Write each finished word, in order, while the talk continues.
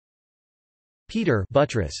Peter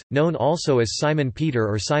Buttress, known also as Simon Peter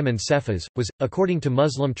or Simon Cephas, was, according to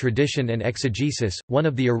Muslim tradition and exegesis, one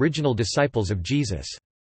of the original disciples of Jesus.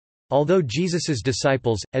 Although Jesus's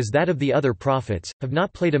disciples, as that of the other prophets, have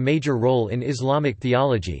not played a major role in Islamic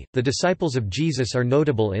theology, the disciples of Jesus are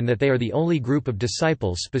notable in that they are the only group of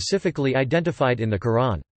disciples specifically identified in the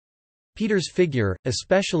Quran. Peter's figure,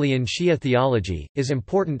 especially in Shia theology, is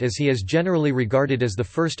important as he is generally regarded as the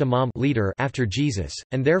first imam leader after Jesus,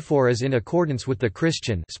 and therefore is in accordance with the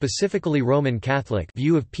Christian, specifically Roman Catholic,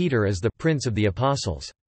 view of Peter as the Prince of the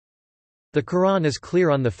Apostles. The Quran is clear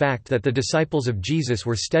on the fact that the disciples of Jesus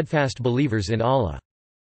were steadfast believers in Allah.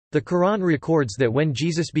 The Quran records that when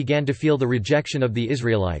Jesus began to feel the rejection of the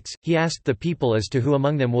Israelites, he asked the people as to who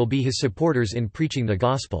among them will be his supporters in preaching the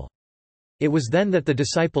gospel. It was then that the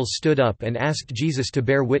disciples stood up and asked Jesus to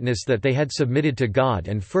bear witness that they had submitted to God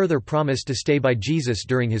and further promised to stay by Jesus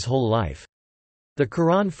during his whole life. The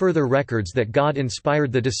Quran further records that God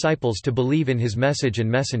inspired the disciples to believe in his message and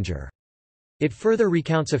messenger. It further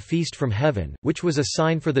recounts a feast from heaven, which was a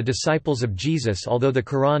sign for the disciples of Jesus. Although the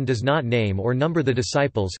Quran does not name or number the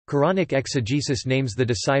disciples, Quranic exegesis names the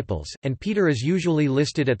disciples, and Peter is usually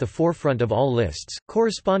listed at the forefront of all lists,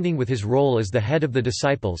 corresponding with his role as the head of the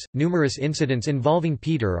disciples. Numerous incidents involving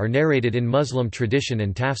Peter are narrated in Muslim tradition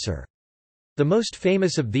and tafsir. The most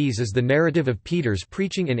famous of these is the narrative of Peter's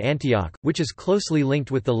preaching in Antioch, which is closely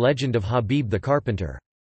linked with the legend of Habib the carpenter.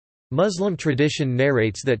 Muslim tradition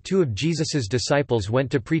narrates that two of Jesus's disciples went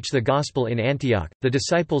to preach the gospel in Antioch, the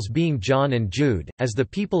disciples being John and Jude, as the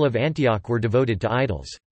people of Antioch were devoted to idols.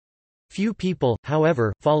 Few people,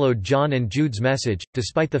 however, followed John and Jude's message,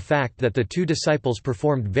 despite the fact that the two disciples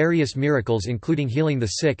performed various miracles including healing the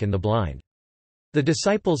sick and the blind. The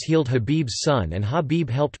disciples healed Habib's son and Habib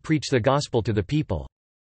helped preach the gospel to the people.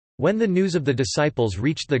 When the news of the disciples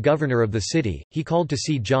reached the governor of the city, he called to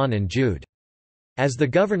see John and Jude. As the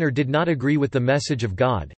governor did not agree with the message of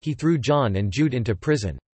God, he threw John and Jude into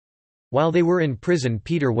prison. While they were in prison,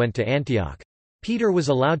 Peter went to Antioch. Peter was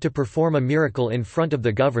allowed to perform a miracle in front of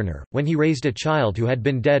the governor, when he raised a child who had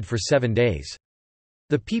been dead for 7 days.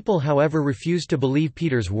 The people however refused to believe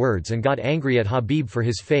Peter's words and got angry at Habib for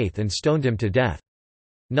his faith and stoned him to death.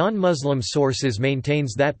 Non-Muslim sources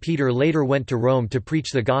maintains that Peter later went to Rome to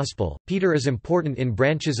preach the gospel. Peter is important in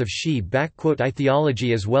branches of Shi'i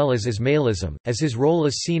theology as well as Ismailism, as his role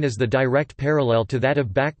is seen as the direct parallel to that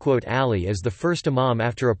of Ali as the first imam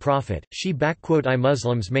after a prophet. Shi'i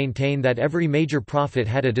Muslims maintain that every major prophet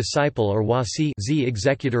had a disciple or wasi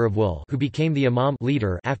executor of will who became the imam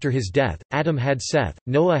leader after his death. Adam had Seth,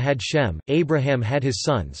 Noah had Shem, Abraham had his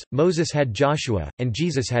sons, Moses had Joshua, and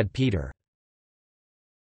Jesus had Peter.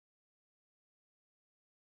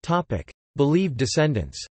 Believed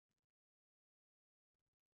descendants.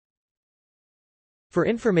 For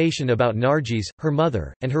information about Narjis, her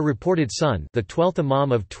mother, and her reported son, the 12th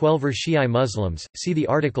Imam of 12 Shi'i Muslims, see the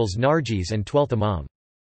articles Narjis and 12th Imam.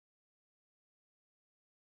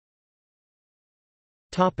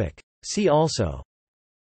 See also: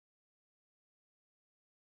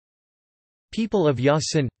 People of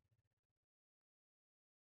Yasin.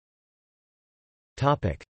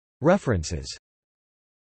 References